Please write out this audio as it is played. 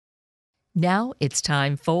Now it's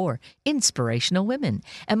time for Inspirational Women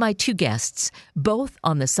and my two guests, both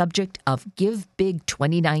on the subject of Give Big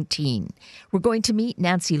 2019. We're going to meet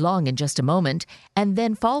Nancy Long in just a moment, and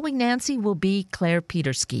then following Nancy will be Clare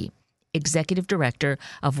Petersky, Executive Director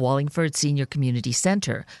of Wallingford Senior Community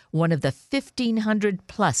Centre, one of the 1,500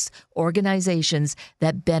 plus organizations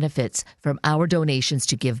that benefits from our donations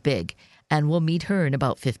to Give Big, and we'll meet her in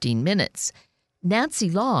about 15 minutes. Nancy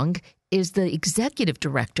Long is the Executive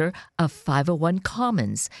Director of 501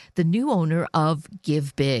 Commons, the new owner of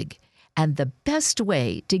Give Big. And the best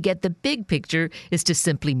way to get the big picture is to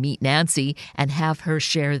simply meet Nancy and have her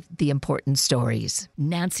share the important stories.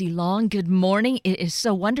 Nancy Long, good morning. It is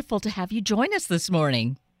so wonderful to have you join us this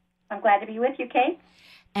morning. I'm glad to be with you, Kate.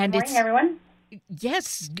 And good morning, everyone.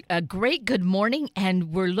 Yes, a great good morning,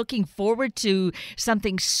 and we're looking forward to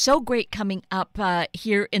something so great coming up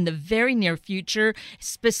here in the very near future,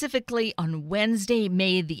 specifically on Wednesday,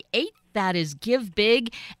 May the 8th. That is Give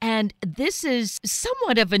Big, and this is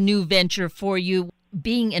somewhat of a new venture for you.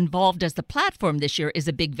 Being involved as the platform this year is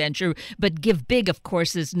a big venture, but Give Big, of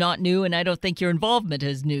course, is not new, and I don't think your involvement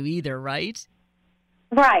is new either, right?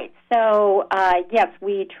 Right. So, yes,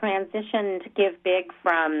 we transitioned Give Big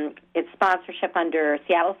from its sponsorship under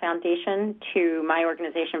Seattle Foundation to my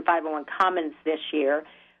organization, 501 Commons, this year.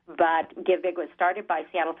 But Give Big was started by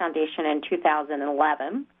Seattle Foundation in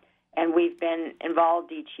 2011, and we've been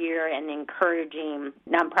involved each year in encouraging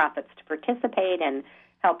nonprofits to participate and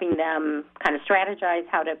helping them kind of strategize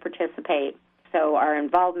how to participate. So our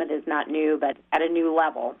involvement is not new, but at a new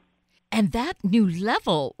level. And that new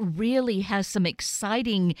level really has some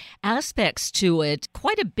exciting aspects to it.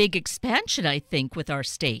 Quite a big expansion, I think, with our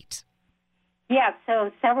state. Yeah,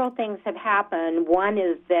 so several things have happened. One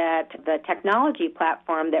is that the technology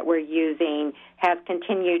platform that we're using has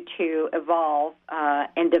continued to evolve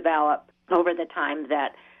and develop over the time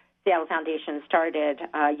that Seattle Foundation started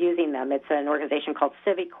using them. It's an organization called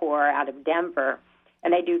Civicor out of Denver.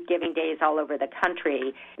 And they do giving days all over the country.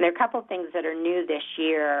 And there are a couple of things that are new this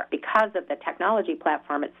year because of the technology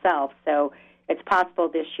platform itself. So it's possible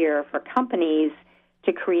this year for companies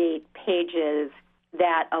to create pages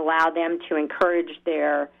that allow them to encourage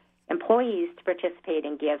their employees to participate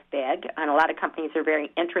in Give Big. And a lot of companies are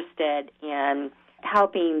very interested in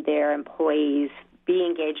helping their employees be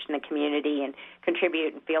engaged in the community and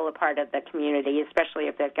contribute and feel a part of the community, especially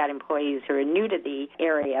if they've got employees who are new to the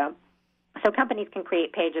area. So companies can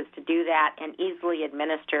create pages to do that and easily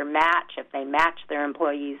match if they match their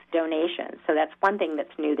employees' donations. So that's one thing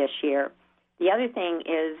that's new this year. The other thing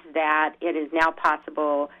is that it is now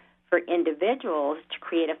possible for individuals to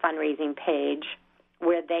create a fundraising page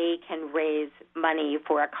where they can raise money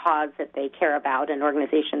for a cause that they care about, an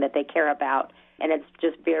organization that they care about. And it's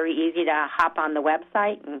just very easy to hop on the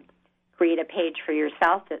website and create a page for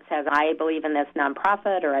yourself that says, I believe in this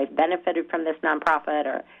nonprofit, or I've benefited from this nonprofit,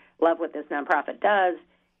 or love what this nonprofit does,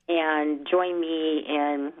 and join me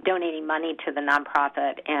in donating money to the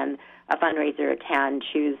nonprofit. And a fundraiser can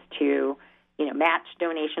choose to, match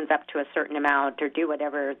donations up to a certain amount or do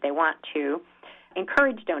whatever they want to.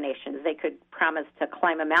 Encourage donations. They could promise to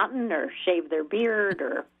climb a mountain or shave their beard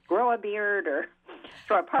or grow a beard or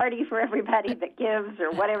throw a party for everybody that gives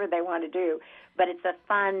or whatever they want to do. But it's a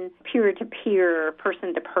fun peer-to-peer,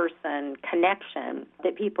 person-to-person connection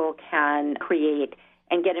that people can create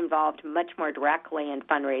and get involved much more directly in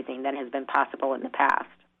fundraising than has been possible in the past.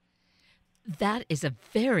 That is a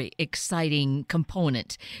very exciting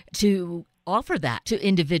component to offer that to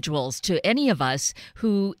individuals, to any of us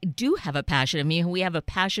who do have a passion. I mean, we have a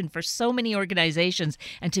passion for so many organizations,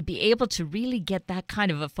 and to be able to really get that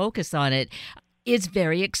kind of a focus on it is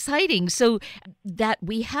very exciting. So that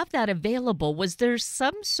we have that available, was there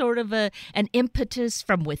some sort of an impetus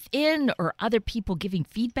from within or other people giving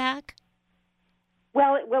feedback?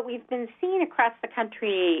 Well, what we've been seeing across the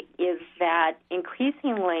country is that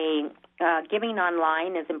increasingly giving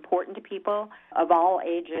online is important to people of all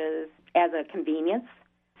ages as a convenience.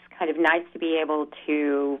 It's kind of nice to be able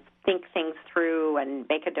to think things through and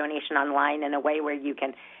make a donation online in a way where you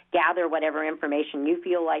can gather whatever information you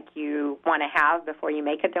feel like you want to have before you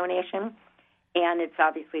make a donation. And it's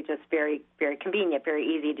obviously just very, very convenient, very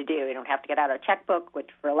easy to do. You don't have to get out a checkbook, which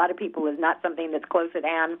for a lot of people is not something that's close at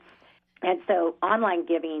hand. And so online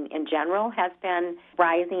giving in general has been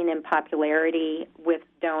rising in popularity with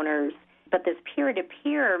donors. But this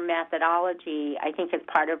peer-to-peer methodology, I think, is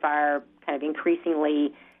part of our kind of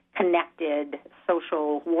increasingly connected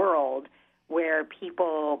social world where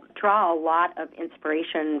people draw a lot of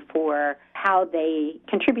inspiration for how they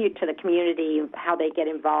contribute to the community, how they get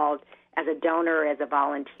involved as a donor, as a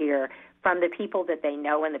volunteer, from the people that they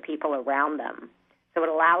know and the people around them. So it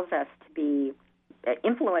allows us to to be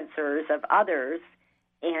influencers of others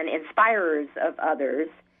and inspirers of others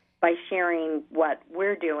by sharing what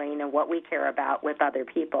we're doing and what we care about with other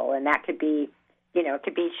people. And that could be, it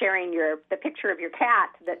could be sharing the picture of your cat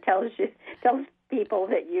that tells people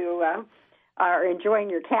that you are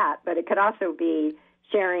enjoying your cat, but it could also be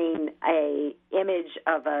sharing a image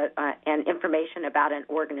of and information about an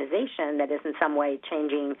organization that is in some way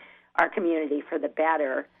changing our community for the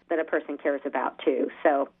better that a person cares about too.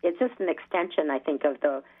 So it's just an extension, I think, of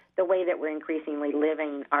the way that we're increasingly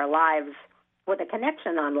living our lives with a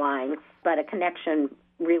connection online, but a connection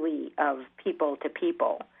really of people to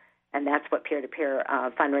people. And that's what peer-to-peer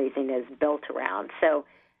fundraising is built around. So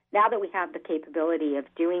now that we have the capability of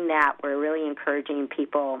doing that, we're really encouraging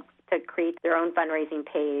people to create their own fundraising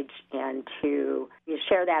page and to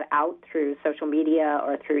share that out through social media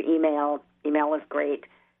or through email. Email is a great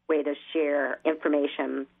way to share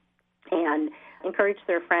information and encourage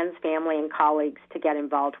their friends, family, and colleagues to get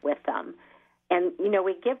involved with them. And,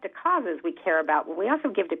 we give to causes we care about, but we also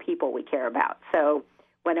give to people we care about. So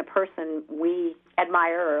when a person we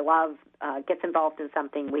admire or love gets involved in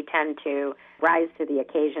something, we tend to rise to the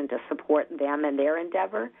occasion to support them in their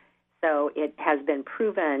endeavor. So it has been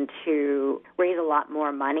proven to raise a lot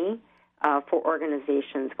more money for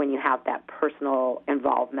organizations when you have that personal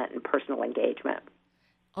involvement and personal engagement.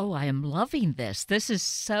 Oh, I am loving this. This is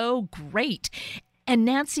so great. And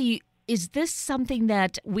Nancy, is this something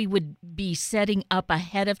that we would be setting up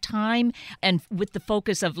ahead of time and with the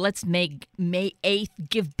focus of let's make May 8th,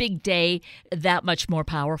 Give Big Day, that much more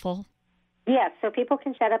powerful? Yes, so people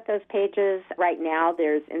can set up those pages right now.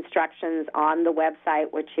 There's instructions on the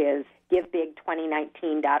website, which is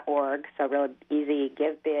givebig2019.org. So really easy,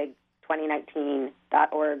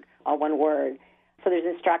 givebig2019.org, all one word. So there's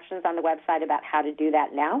instructions on the website about how to do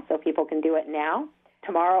that now, so people can do it now.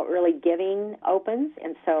 Tomorrow, early giving opens,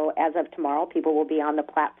 and so as of tomorrow, people will be on the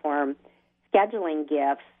platform scheduling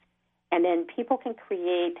gifts, and then people can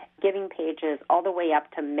create giving pages all the way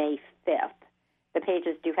up to May 5th. The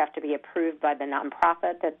pages do have to be approved by the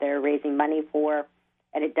nonprofit that they're raising money for,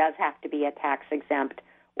 and it does have to be a tax-exempt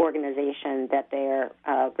organization that they're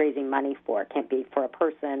raising money for. It can't be for a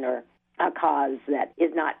person or a cause that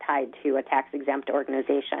is not tied to a tax-exempt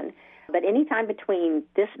organization. But anytime between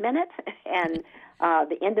this minute and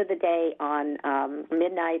the end of the day on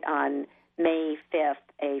midnight on May 5th,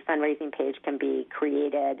 a fundraising page can be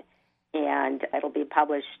created, and it'll be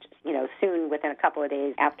published, soon within a couple of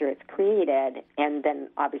days after it's created, and then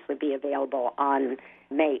obviously be available on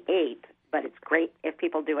May 8th. But it's great if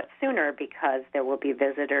people do it sooner because there will be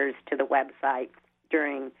visitors to the website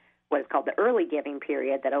during what is called the early giving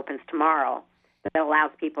period that opens tomorrow that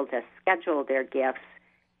allows people to schedule their gifts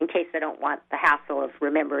in case they don't want the hassle of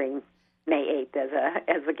remembering May 8th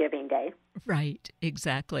as a giving day. Right,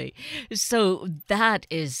 exactly. So that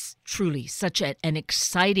is truly such an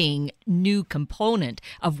exciting new component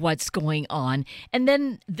of what's going on. And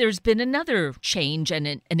then there's been another change and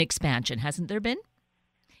an expansion, hasn't there been?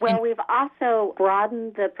 Well, we've also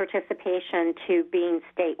broadened the participation to being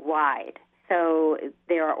statewide. So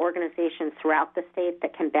there are organizations throughout the state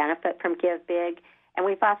that can benefit from Give Big. And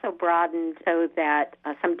we've also broadened so that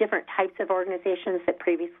some different types of organizations that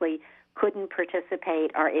previously couldn't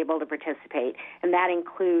participate are able to participate. And that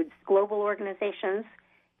includes global organizations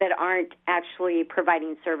that aren't actually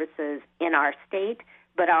providing services in our state,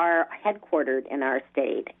 but are headquartered in our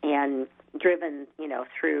state and driven,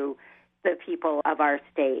 through the people of our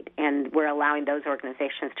state. And we're allowing those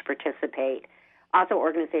organizations to participate. Also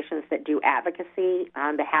organizations that do advocacy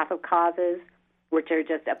on behalf of causes, which are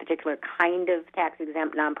just a particular kind of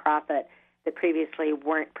tax-exempt nonprofit that previously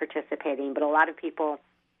weren't participating. But a lot of people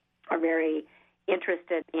are very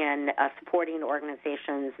interested in supporting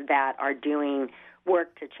organizations that are doing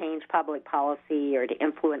work to change public policy or to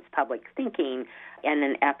influence public thinking in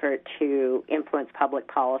an effort to influence public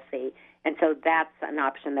policy. And so that's an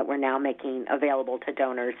option that we're now making available to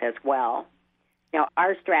donors as well. Now,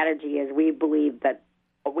 our strategy is we believe that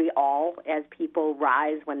we all, as people,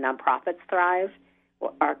 rise when nonprofits thrive.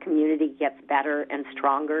 Our community gets better and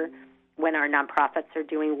stronger when our nonprofits are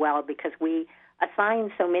doing well because we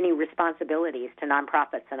assign so many responsibilities to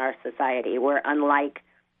nonprofits in our society. We're unlike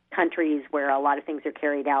countries where a lot of things are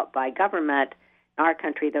carried out by government. In our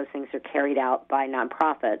country, those things are carried out by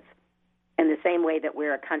nonprofits. In the same way that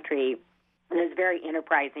we're a country that is very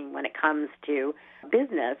enterprising when it comes to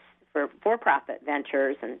business, for-profit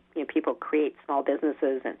ventures, and people create small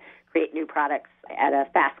businesses and create new products at a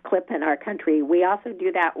fast clip in our country. We also do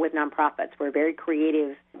that with nonprofits. We're very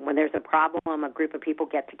creative. When there's a problem, a group of people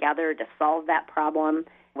get together to solve that problem,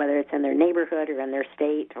 whether it's in their neighborhood or in their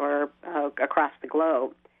state or across the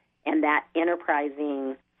globe. And that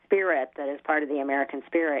enterprising spirit that is part of the American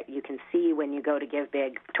spirit, you can see when you go to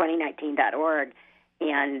givebig2019.org,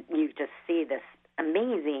 and you just see this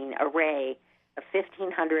amazing array of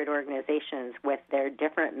 1,500 organizations with their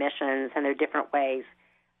different missions and their different ways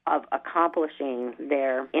of accomplishing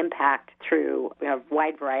their impact through a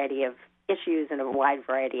wide variety of issues and a wide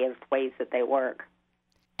variety of ways that they work.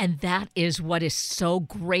 And that is what is so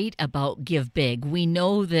great about Give Big. We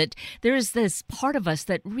know that there's this part of us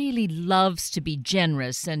that really loves to be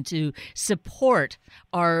generous and to support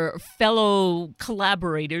our fellow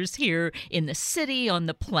collaborators here in the city, on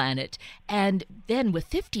the planet. And then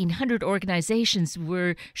with 1,500 organizations,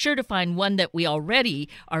 we're sure to find one that we already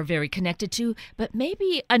are very connected to, but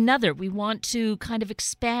maybe another. We want to kind of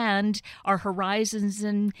expand our horizons,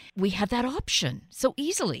 and we have that option so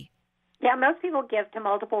easily. Yeah, most people give to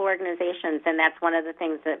multiple organizations, and that's one of the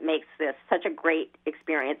things that makes this such a great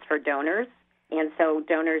experience for donors. And so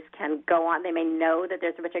donors can go on. They may know that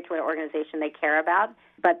there's a particular organization they care about,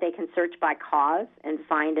 but they can search by cause and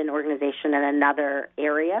find an organization in another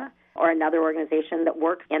area or another organization that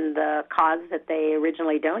works in the cause that they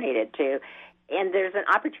originally donated to. And there's an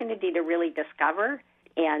opportunity to really discover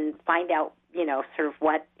and find out, sort of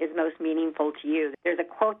what is most meaningful to you. There's a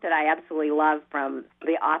quote that I absolutely love from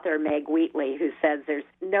the author Meg Wheatley, who says there's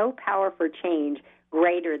no power for change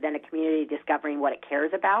greater than a community discovering what it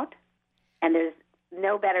cares about. And there's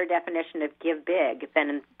no better definition of Give Big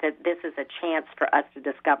than that this is a chance for us to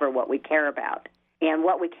discover what we care about. And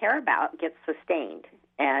what we care about gets sustained.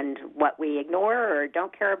 And what we ignore or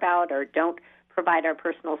don't care about or don't provide our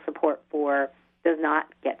personal support for does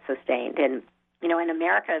not get sustained. And in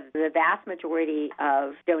America, the vast majority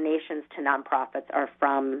of donations to nonprofits are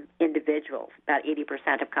from individuals. About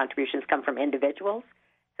 80% of contributions come from individuals.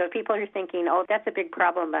 So if people are thinking, oh, that's a big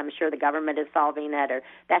problem, I'm sure the government is solving it, or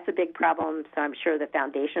that's a big problem, so I'm sure the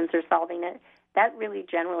foundations are solving it, that really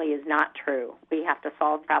generally is not true. We have to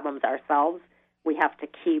solve problems ourselves. We have to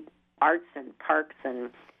keep arts and parks and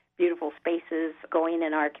beautiful spaces going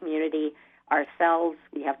in our community ourselves.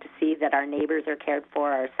 We have to see that our neighbors are cared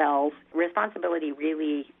for ourselves. Responsibility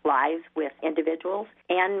really lies with individuals.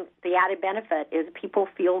 And the added benefit is people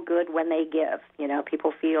feel good when they give.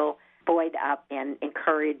 People feel buoyed up and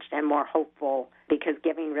encouraged and more hopeful because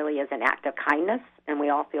giving really is an act of kindness, and we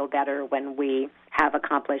all feel better when we have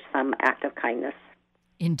accomplished some act of kindness.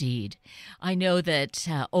 Indeed. I know that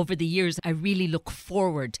over the years, I really look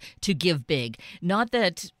forward to Give Big. Not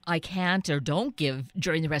that I can't or don't give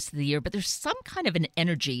during the rest of the year, but there's some kind of an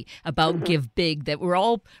energy about Give Big that we're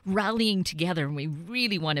all rallying together, and we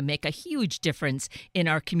really want to make a huge difference in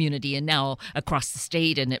our community and now across the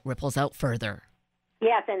state, and it ripples out further.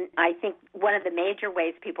 Yes, and I think one of the major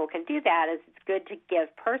ways people can do that is it's good to give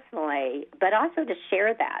personally, but also to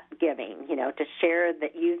share that giving, to share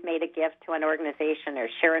that you've made a gift to an organization or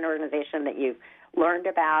share an organization that you've learned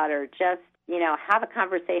about, or just, have a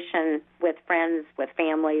conversation with friends, with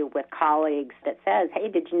family, with colleagues that says, hey,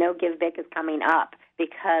 did you know Give Big is coming up?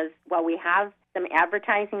 Because while we have some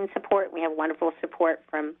advertising support, we have wonderful support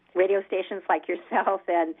from radio stations like yourself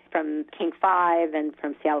and from King 5 and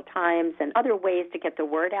from Seattle Times and other ways to get the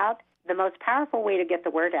word out. The most powerful way to get the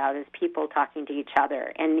word out is people talking to each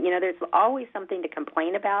other. And, there's always something to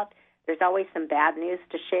complain about. There's always some bad news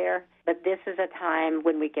to share. But this is a time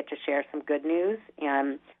when we get to share some good news,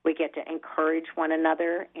 and we get to encourage one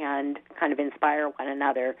another and kind of inspire one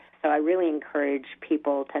another. So I really encourage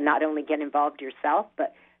people to not only get involved yourself,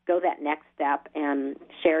 but go that next step and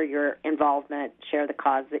share your involvement, share the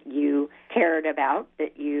cause that you cared about,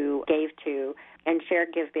 that you gave to, and share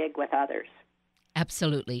Give Big with others.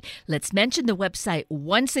 Absolutely. Let's mention the website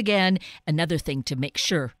once again, another thing to make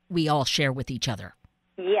sure we all share with each other.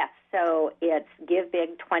 Yes, so it's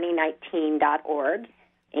givebig2019.org,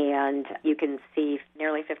 and you can see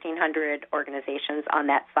nearly 1,500 organizations on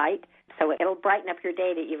that site. So it'll brighten up your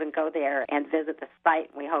day to even go there and visit the site.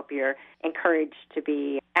 We hope you're encouraged to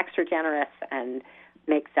be extra generous and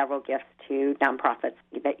make several gifts to nonprofits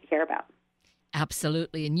that you care about.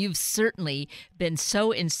 Absolutely. And you've certainly been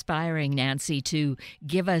so inspiring, Nancy, to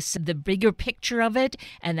give us the bigger picture of it.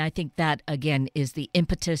 And I think that, again, is the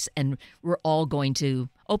impetus. And we're all going to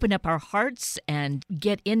open up our hearts and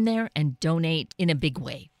get in there and donate in a big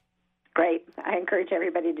way. Great. I encourage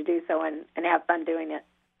everybody to do so and have fun doing it.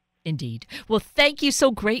 Indeed. Well, thank you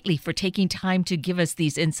so greatly for taking time to give us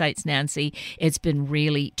these insights, Nancy. It's been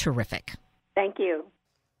really terrific. Thank you.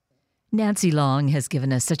 Nancy Long has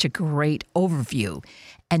given us such a great overview.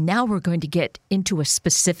 And now we're going to get into a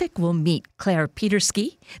specific. We'll meet Clare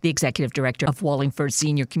Petersky, the Executive Director of Wallingford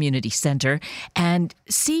Senior Community Center, and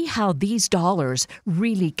see how these dollars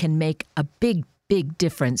really can make a big big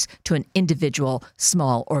difference to an individual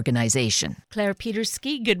small organization. Clare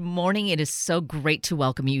Petersky, good morning. It is so great to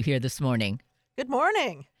welcome you here this morning. Good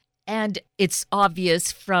morning. And it's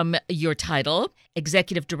obvious from your title,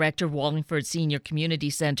 Executive Director, Wallingford Senior Community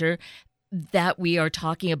Center, that we are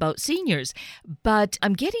talking about seniors. But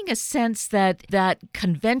I'm getting a sense that that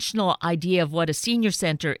conventional idea of what a senior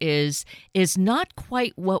center is not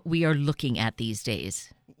quite what we are looking at these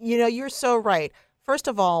days. You know, you're so right. First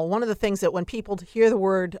of all, one of the things that when people hear the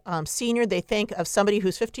word senior, they think of somebody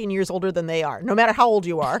who's 15 years older than they are, no matter how old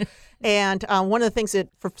you are. And one of the things that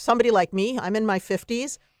for somebody like me, I'm in my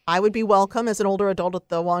 50s, I would be welcome as an older adult at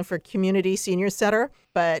the Wallingford Community Senior Center.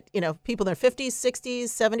 But, you know, people in their 50s, 60s,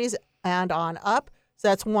 70s, and on up. So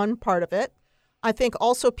that's one part of it. I think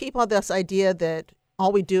also people have this idea that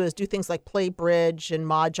all we do is do things like play bridge and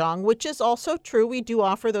mahjong, which is also true. We do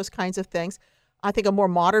offer those kinds of things. I think a more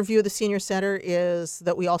modern view of the senior center is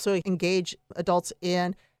that we also engage adults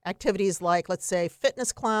in activities like, let's say,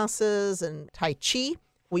 fitness classes and Tai Chi.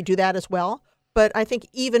 We do that as well. But I think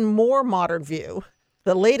even more modern view,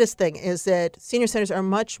 the latest thing is that senior centers are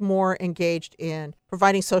much more engaged in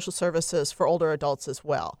providing social services for older adults as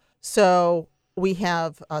well. So we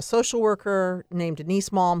have a social worker named Denise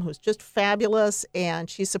Malm, who's just fabulous, and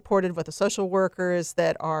she's supported with the social workers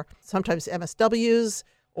that are sometimes MSWs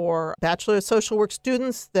or Bachelor of Social Work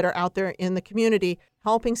students that are out there in the community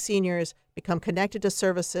helping seniors become connected to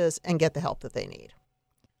services and get the help that they need.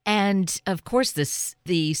 And of course,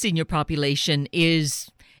 the senior population is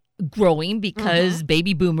growing because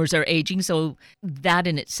baby boomers are aging, so that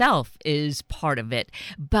in itself is part of it.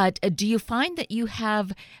 But do you find that you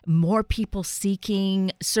have more people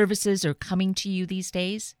seeking services or coming to you these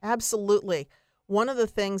days? Absolutely. One of the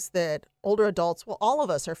things that older adults, well, all of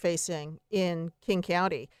us are facing in King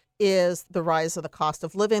County is the rise of the cost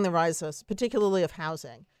of living, the rise of, particularly of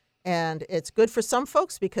housing. And it's good for some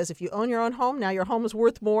folks because if you own your own home, now your home is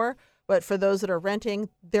worth more. But for those that are renting,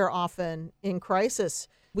 they're often in crisis.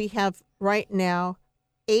 We have right now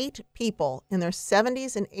 8 people in their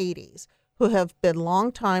 70s and 80s who have been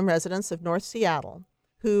longtime residents of North Seattle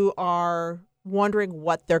who are wondering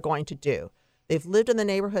what they're going to do. They've lived in the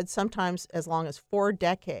neighborhood sometimes as long as 4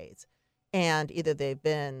 decades, and either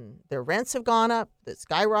their rents have gone up, the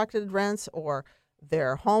skyrocketed rents, or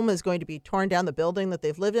their home is going to be torn down. The building that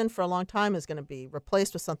they've lived in for a long time is going to be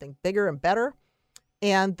replaced with something bigger and better,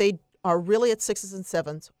 and they are really at 6s and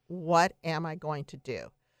 7s. What am I going to do?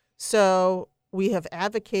 So we have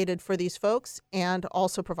advocated for these folks and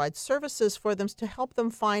also provide services for them to help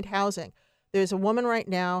them find housing. There's a woman right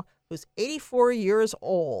now who's 84 years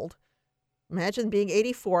old. Imagine being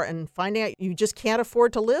 84 and finding out you just can't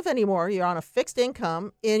afford to live anymore. You're on a fixed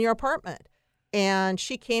income in your apartment. And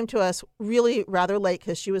she came to us really rather late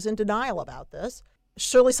because she was in denial about this.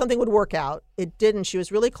 Surely something would work out. It didn't. She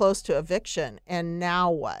was really close to eviction. And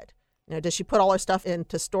now what? You know, does she put all her stuff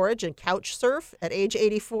into storage and couch surf at age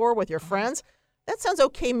 84 with your friends? That sounds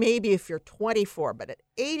okay maybe if you're 24, but at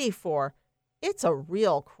 84, it's a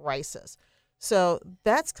real crisis. So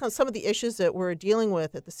that's kind of some of the issues that we're dealing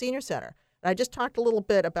with at the senior center. And I just talked a little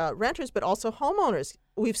bit about renters, but also homeowners.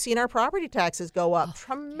 We've seen our property taxes go up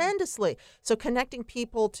tremendously. So connecting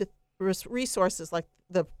people to resources like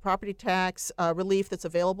the property tax relief that's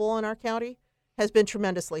available in our county has been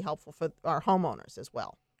tremendously helpful for our homeowners as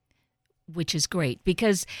well. Which is great,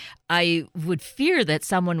 because I would fear that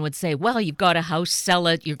someone would say, well, you've got a house, sell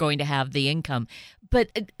it, you're going to have the income.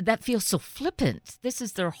 But that feels so flippant. This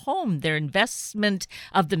is their home, their investment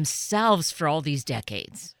of themselves for all these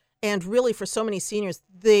decades. And really, for so many seniors,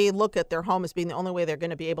 they look at their home as being the only way they're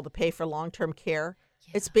going to be able to pay for long-term care.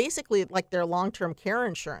 Yeah. It's basically like their long-term care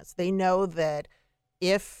insurance. They know that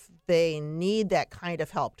if they need that kind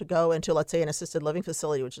of help to go into, let's say, an assisted living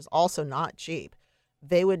facility, which is also not cheap,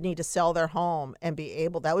 they would need to sell their home and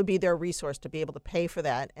that would be their resource to be able to pay for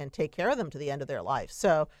that and take care of them to the end of their life.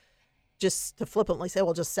 So just to flippantly say,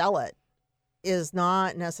 well, just sell it is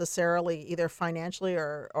not necessarily either financially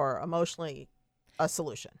or emotionally a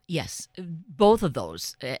solution. Yes, both of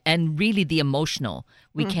those. And really the emotional,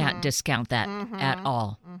 we can't discount that at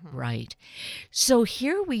all. Right. So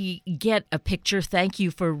here we get a picture. Thank you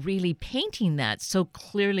for really painting that so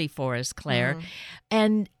clearly for us, Clare.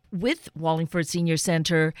 And with Wallingford Senior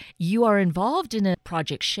Center, you are involved in a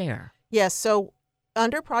Project Share. Yes. So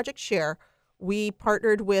under Project Share, we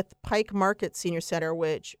partnered with Pike Market Senior Center,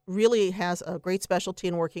 which really has a great specialty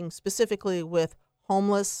in working specifically with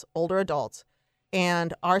homeless older adults.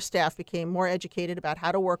 And our staff became more educated about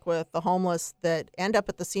how to work with the homeless that end up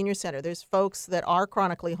at the senior center. There's folks that are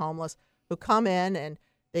chronically homeless who come in and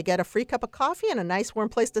they get a free cup of coffee and a nice warm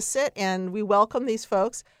place to sit, and we welcome these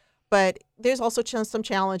folks. But there's also some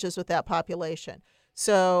challenges with that population.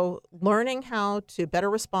 So learning how to better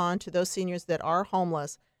respond to those seniors that are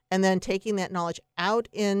homeless and then taking that knowledge out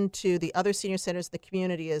into the other senior centers in the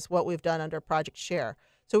community is what we've done under Project Share.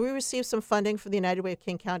 So we received some funding from the United Way of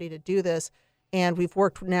King County to do this, and we've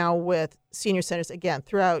worked now with senior centers, again,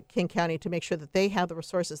 throughout King County to make sure that they have the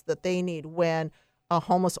resources that they need when a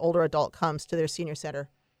homeless older adult comes to their senior center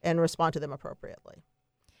and respond to them appropriately.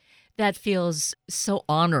 That feels so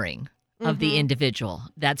honoring of the individual.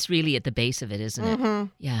 That's really at the base of it, isn't it?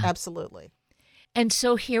 Yeah. Absolutely. And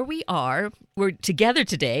so here we are. We're together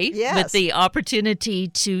today with the opportunity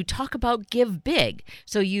to talk about Give Big.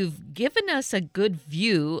 So you've given us a good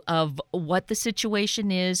view of what the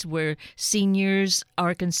situation is where seniors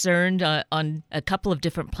are concerned on a couple of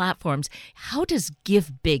different platforms. How does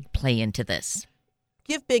Give Big play into this?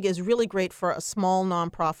 Give Big is really great for a small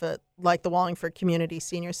nonprofit like the Wallingford Community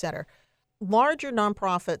Senior Center. Larger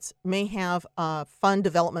nonprofits may have a fund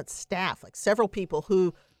development staff, like several people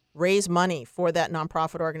who raise money for that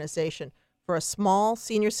nonprofit organization. For a small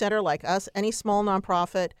senior center like us, any small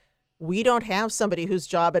nonprofit, we don't have somebody whose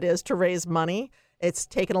job it is to raise money. It's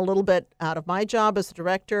taken a little bit out of my job as a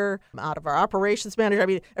director, out of our operations manager. I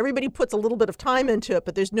mean, everybody puts a little bit of time into it,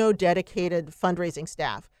 but there's no dedicated fundraising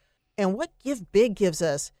staff. And what Give Big gives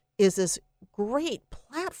us is this great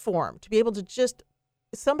platform to be able to just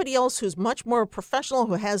somebody else who's much more professional,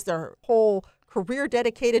 who has their whole career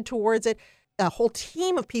dedicated towards it. A whole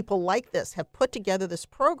team of people like this have put together this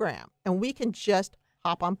program, and we can just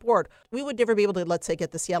hop on board. We would never be able to, let's say,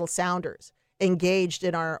 get the Seattle Sounders engaged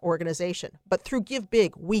in our organization, but through Give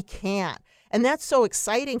Big, we can. And that's so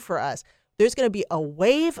exciting for us. There's going to be a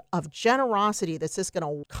wave of generosity that's just going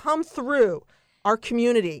to come through our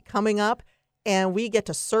community coming up, and we get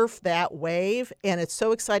to surf that wave. And it's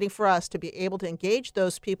so exciting for us to be able to engage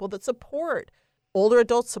those people that support older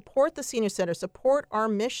adults, support the senior center, support our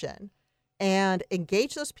mission, and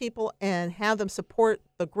engage those people and have them support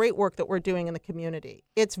the great work that we're doing in the community.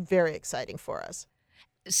 It's very exciting for us.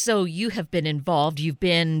 So you have been involved. You've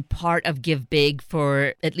been part of Give Big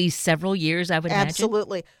for at least several years, I would imagine.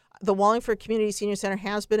 Absolutely. The Wallingford Community Senior Center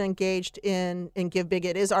has been engaged in Give Big.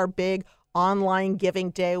 It is our big online giving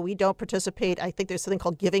day. We don't participate. I think there's something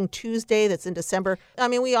called Giving Tuesday that's in December. I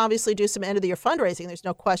mean, we obviously do some end-of-the-year fundraising. There's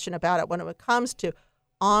no question about it. When it comes to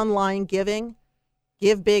online giving,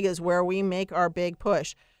 Give Big is where we make our big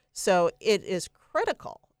push. So it is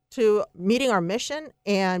critical to meeting our mission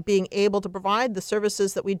and being able to provide the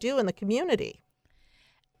services that we do in the community.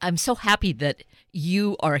 I'm so happy that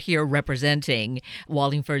you are here representing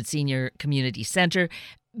Wallingford Senior Community Center,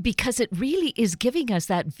 because it really is giving us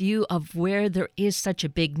that view of where there is such a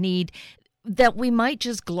big need that we might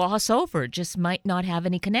just gloss over, just might not have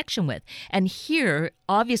any connection with. And here,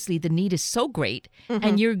 obviously, the need is so great,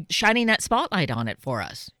 and you're shining that spotlight on it for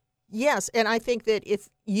us. Yes, and I think that if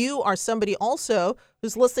you are somebody also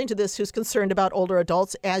who's listening to this who's concerned about older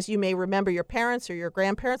adults, as you may remember your parents or your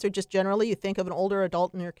grandparents, or just generally you think of an older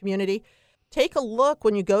adult in your community, take a look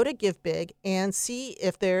when you go to Give Big and see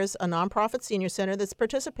if there's a nonprofit senior center that's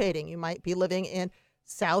participating. You might be living in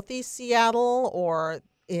Southeast Seattle or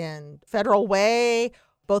in Federal Way.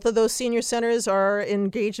 Both of those senior centers are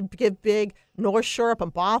engaged in Give Big. North Shore up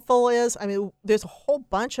in Bothell is. I mean, there's a whole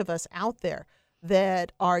bunch of us out there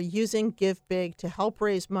that are using Give Big to help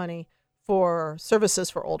raise money for services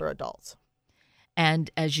for older adults. And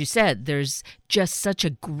as you said, there's just such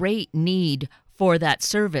a great need for that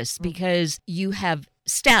service because you have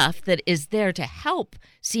staff that is there to help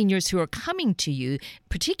seniors who are coming to you,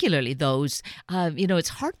 particularly those, it's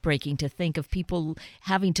heartbreaking to think of people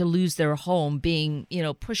having to lose their home, being,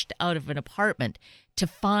 pushed out of an apartment, to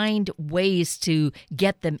find ways to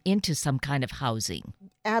get them into some kind of housing.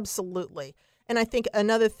 Absolutely. And I think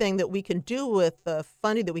another thing that we can do with the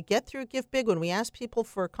funding that we get through Give Big, when we ask people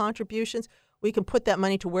for contributions, we can put that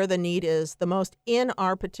money to where the need is the most in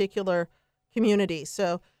our particular community.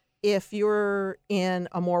 So if you're in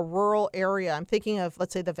a more rural area, I'm thinking of,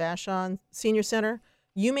 let's say, the Vashon Senior Center,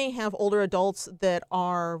 you may have older adults that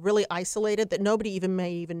are really isolated that nobody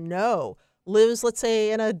may even know lives, let's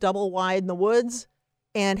say, in a double wide in the woods,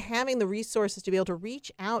 and having the resources to be able to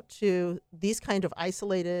reach out to these kind of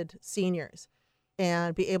isolated seniors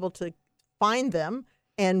and be able to find them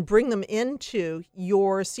and bring them into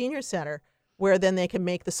your senior center, where then they can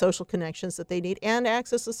make the social connections that they need and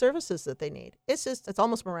access the services that they need. It's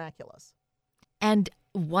almost miraculous. And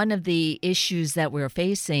one of the issues that we're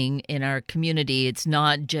facing in our community, it's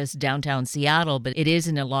not just downtown Seattle, but it is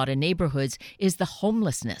in a lot of neighborhoods, is the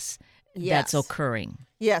homelessness that's occurring.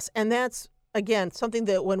 Yes, and that's, again, something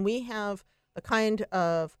that when we have the kind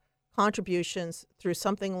of contributions through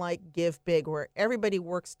something like Give Big, where everybody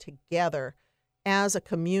works together as a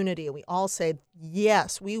community. We all say,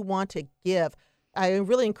 yes, we want to give. I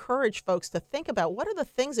really encourage folks to think about what are the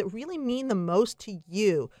things that really mean the most to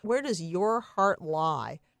you? Where does your heart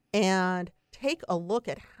lie? And take a look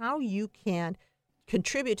at how you can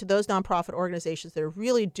contribute to those nonprofit organizations that are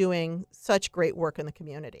really doing such great work in the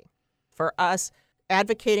community. For us,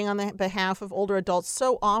 advocating on the behalf of older adults,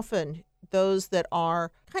 so often those that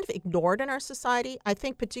are kind of ignored in our society, I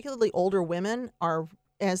think particularly older women are,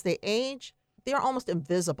 as they age, they're almost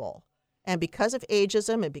invisible. And because of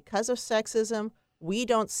ageism and because of sexism, we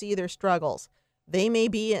don't see their struggles. They may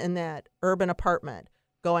be in that urban apartment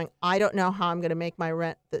going, I don't know how I'm going to make my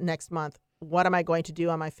rent the next month. What am I going to do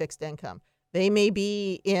on my fixed income? They may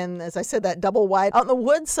be in, as I said, that double wide out in the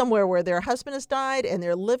woods somewhere where their husband has died and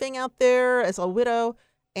they're living out there as a widow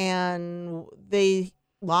and they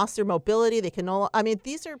lost their mobility. They can no, I mean,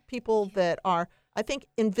 these are people that are, I think,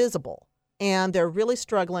 invisible and they're really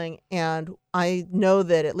struggling. And I know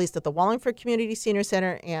that at least at the Wallingford Community Senior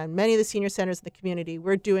Center and many of the senior centers in the community,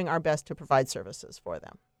 we're doing our best to provide services for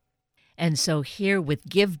them. And so here with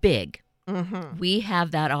Give Big, we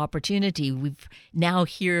have that opportunity. We've now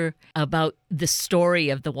hear about the story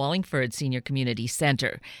of the Wallingford Senior Community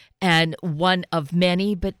Center, and one of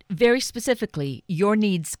many, but very specifically, your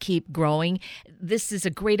needs keep growing. This is a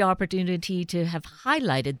great opportunity to have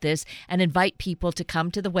highlighted this and invite people to come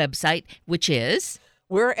to the website, which is?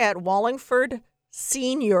 We're at Wallingford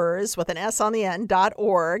Seniors with an S on the end,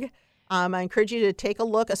 .org. I encourage you to take a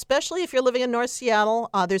look, especially if you're living in North Seattle.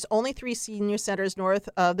 There's only 3 senior centers north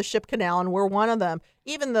of the Ship Canal, and we're one of them.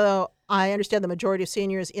 Even though I understand the majority of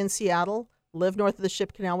seniors in Seattle live north of the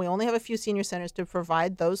Ship Canal, we only have a few senior centers to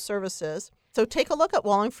provide those services. So take a look at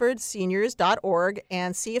wallingfordseniors.org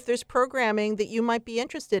and see if there's programming that you might be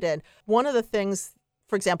interested in. One of the things,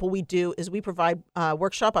 for example, we do is we provide a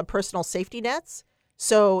workshop on personal safety nets.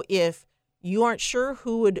 So if you aren't sure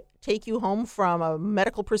who would take you home from a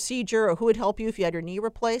medical procedure or who would help you if you had your knee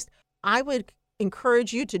replaced, I would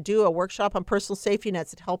encourage you to do a workshop on personal safety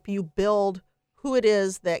nets to help you build who it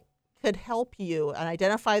is that could help you and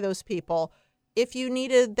identify those people if you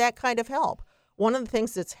needed that kind of help. One of the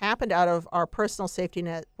things that's happened out of our personal safety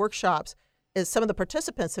net workshops is some of the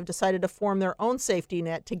participants have decided to form their own safety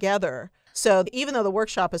net together. So even though the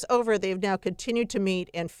workshop is over, they've now continued to meet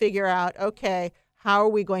and figure out, okay, how are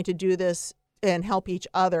we going to do this and help each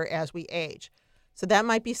other as we age? So that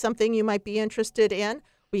might be something you might be interested in.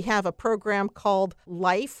 We have a program called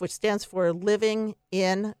LIFE, which stands for Living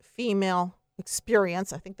in Female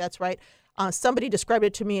Experience. I think that's right. Somebody described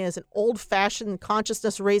it to me as an old-fashioned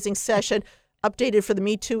consciousness-raising session updated for the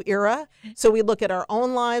Me Too era. So we look at our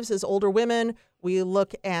own lives as older women. We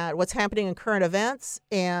look at what's happening in current events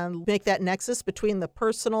and make that nexus between the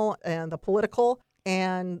personal and the political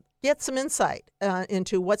and get some insight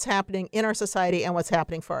into what's happening in our society and what's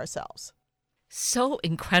happening for ourselves. So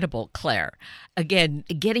incredible, Claire. Again,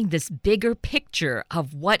 getting this bigger picture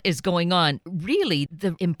of what is going on, really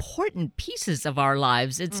the important pieces of our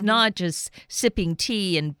lives. It's not just sipping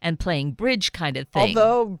tea and playing bridge kind of thing.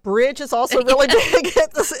 Although bridge is also really big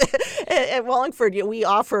at Wallingford. We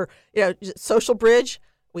offer social bridge.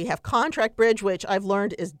 We have contract bridge, which I've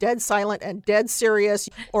learned is dead silent and dead serious.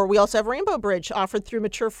 Or we also have rainbow bridge offered through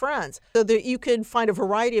Mature Friends. So that you can find a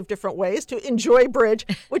variety of different ways to enjoy bridge,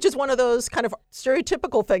 which is one of those kind of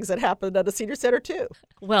stereotypical things that happen at a senior center too.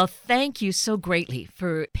 Well, thank you so greatly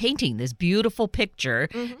for painting this beautiful picture.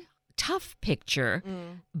 Tough picture,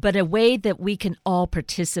 but a way that we can all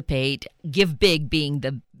participate, Give Big being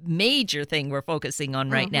the major thing we're focusing on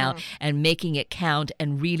right now, and making it count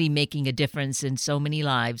and really making a difference in so many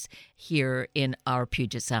lives here in our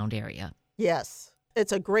Puget Sound area. Yes,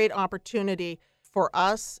 it's a great opportunity for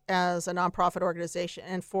us as a nonprofit organization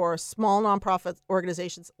and for small nonprofit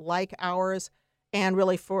organizations like ours, and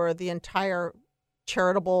really for the entire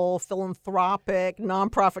charitable, philanthropic,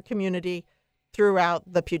 nonprofit community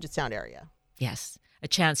throughout the Puget Sound area. Yes, a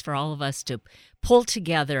chance for all of us to pull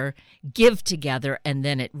together, give together, and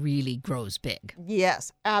then it really grows big.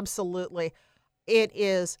 Yes, absolutely. It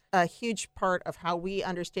is a huge part of how we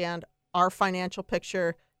understand our financial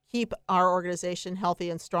picture, keep our organization healthy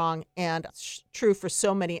and strong, and true for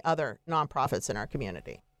so many other nonprofits in our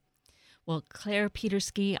community. Well, Clare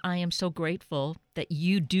Petersky, I am so grateful that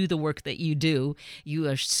you do the work that you do. You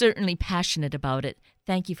are certainly passionate about it.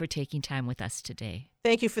 Thank you for taking time with us today.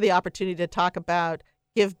 Thank you for the opportunity to talk about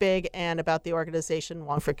Give Big and about the organization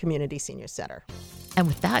Wallingford Community Senior Center. And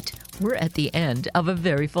with that, we're at the end of a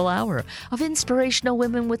very full hour of Inspirational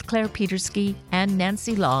Women with Clare Petersky and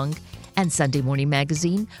Nancy Long, and Sunday Morning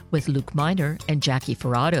Magazine with Luke Miner and Jackie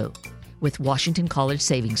Ferrado. with Washington College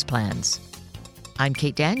Savings Plans. I'm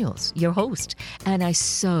Kate Daniels, your host, and I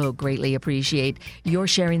so greatly appreciate your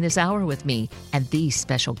sharing this hour with me and these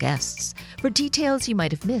special guests. For details you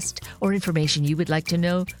might have missed or information you would like to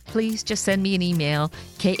know, please just send me an email,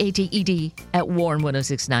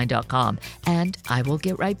 kated@warn1069.com, and I will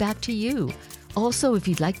get right back to you. Also, if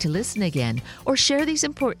you'd like to listen again or share these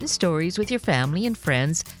important stories with your family and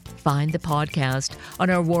friends, find the podcast on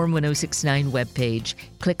our Warm 1069 webpage.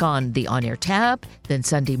 Click on the On Air tab, then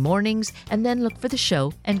Sunday mornings, and then look for the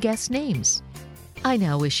show and guest names. I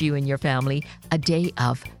now wish you and your family a day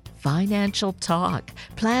of financial talk,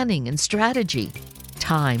 planning, and strategy.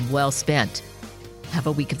 Time well spent. Have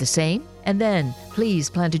a week of the same, and then please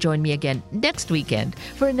plan to join me again next weekend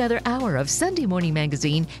for another hour of Sunday Morning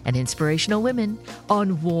Magazine and Inspirational Women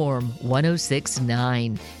on Warm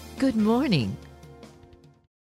 1069. Good morning.